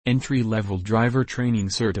Entry-level driver training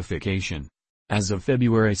certification. As of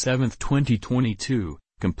February 7, 2022,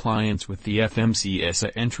 compliance with the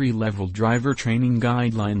FMCSA entry-level driver training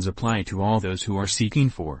guidelines apply to all those who are seeking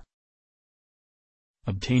for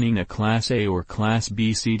obtaining a Class A or Class B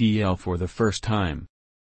CDL for the first time,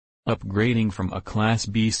 upgrading from a Class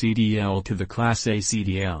B CDL to the Class A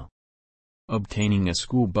CDL, obtaining a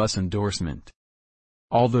school bus endorsement.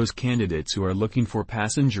 All those candidates who are looking for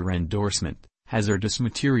passenger endorsement, hazardous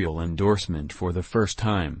material endorsement for the first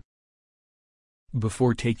time.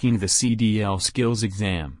 Before taking the CDL skills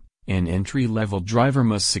exam, an entry-level driver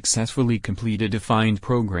must successfully complete a defined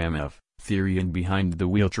program of theory and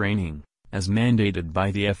behind-the-wheel training, as mandated by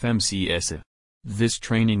the FMCSA. This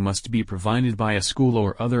training must be provided by a school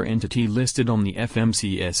or other entity listed on the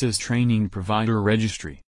FMCSA's Training Provider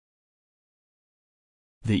Registry.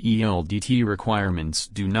 The ELDT requirements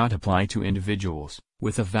do not apply to individuals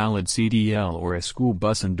with a valid CDL or a school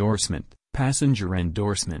bus endorsement, passenger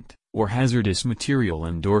endorsement, or hazardous material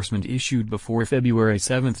endorsement issued before February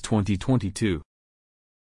 7, 2022.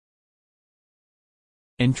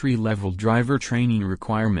 Entry-level driver training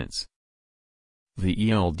requirements. The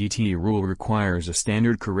ELDT rule requires a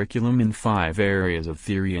standard curriculum in 5 areas of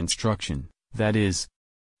theory instruction, that is,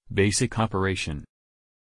 basic operation,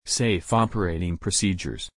 safe operating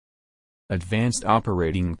procedures, advanced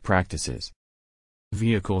operating practices,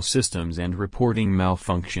 vehicle systems and reporting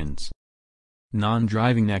malfunctions,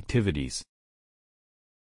 non-driving activities.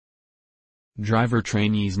 Driver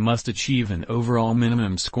trainees must achieve an overall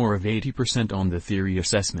minimum score of 80% on the theory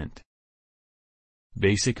assessment.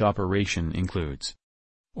 Basic operation includes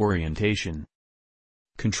orientation,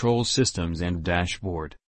 control systems and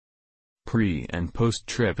dashboard, pre- and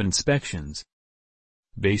post-trip inspections,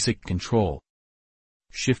 basic control,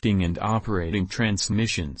 shifting and operating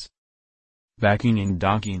transmissions, backing and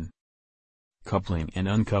docking, coupling and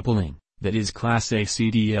uncoupling, that is Class A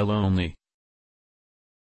CDL only.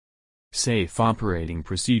 Safe operating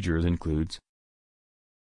procedures includes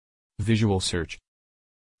visual search,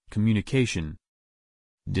 communication,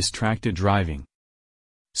 distracted driving,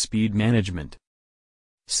 speed management,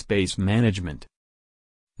 space management,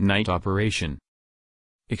 night operation,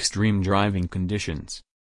 extreme driving conditions.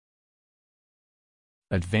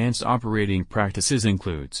 Advanced operating practices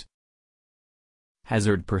includes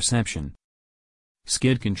hazard perception,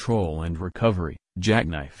 skid control and recovery,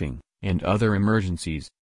 jackknifing, and other emergencies,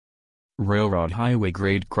 railroad highway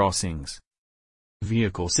grade crossings.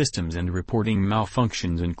 Vehicle systems and reporting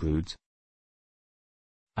malfunctions includes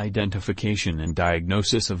identification and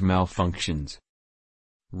diagnosis of malfunctions,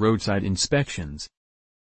 roadside inspections,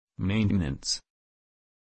 maintenance.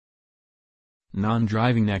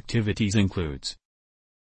 Non-driving activities includes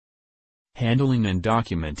handling and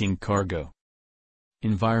documenting cargo,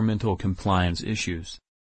 environmental compliance issues,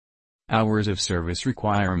 hours of service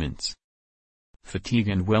requirements, fatigue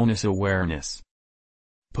and wellness awareness,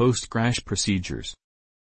 post-crash procedures,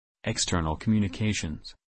 external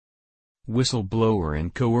communications, whistleblower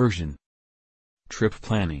and coercion, trip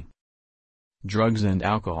planning, drugs and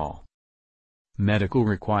alcohol, medical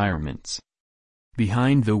requirements,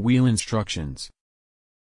 behind-the-wheel instructions.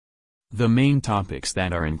 The main topics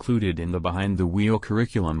that are included in the behind-the-wheel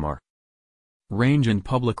curriculum are range and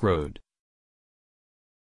public road.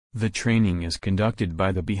 The training is conducted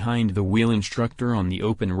by the behind-the-wheel instructor on the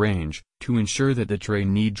open range, to ensure that the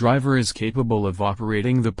trainee driver is capable of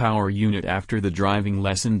operating the power unit after the driving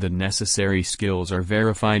lesson. The necessary skills are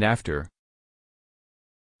verified after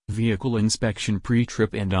vehicle inspection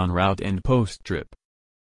pre-trip and en route and post-trip,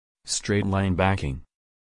 straight line backing,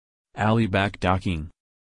 alley back docking,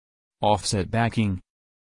 offset backing,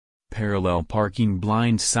 parallel parking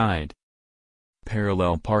blind side,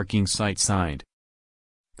 parallel parking sight side,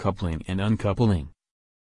 coupling and uncoupling.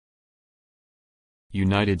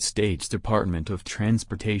 United States Department of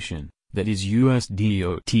Transportation, that is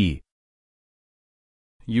USDOT.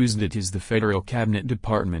 USDOT is the federal cabinet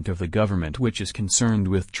department of the government which is concerned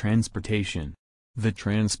with transportation. The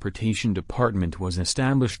Transportation Department was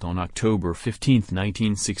established on October 15,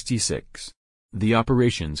 1966. The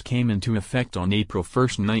operations came into effect on April 1,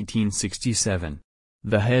 1967.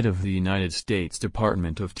 The head of the United States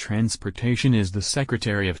Department of Transportation is the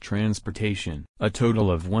Secretary of Transportation. A total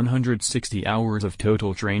of 160 hours of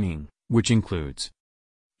total training, which includes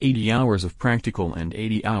 80 hours of practical and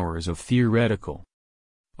 80 hours of theoretical,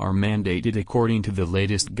 are mandated according to the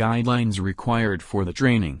latest guidelines required for the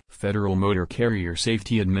training. Federal Motor Carrier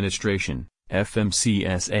Safety Administration,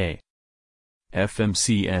 FMCSA.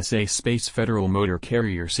 FMCSA Space Federal Motor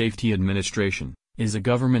Carrier Safety Administration is a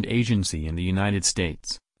government agency in the United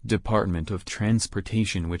States, Department of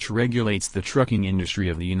Transportation, which regulates the trucking industry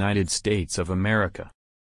of the United States of America.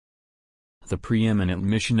 The preeminent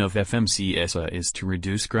mission of FMCSA is to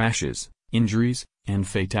reduce crashes, injuries, and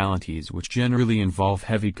fatalities which generally involve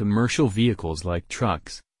heavy commercial vehicles like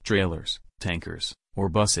trucks, trailers, tankers, or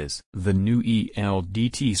buses. The new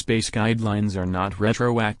ELDT space guidelines are not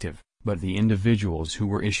retroactive, but the individuals who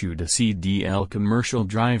were issued a CDL commercial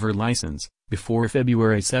driver license before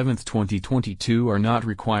February 7, 2022 are not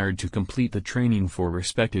required to complete the training for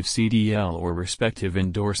respective CDL or respective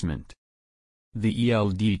endorsement. The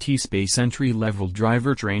ELDT Space Entry-Level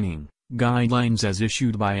Driver Training guidelines as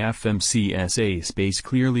issued by FMCSA Space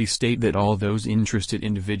clearly state that all those interested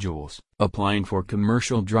individuals applying for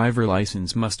commercial driver license must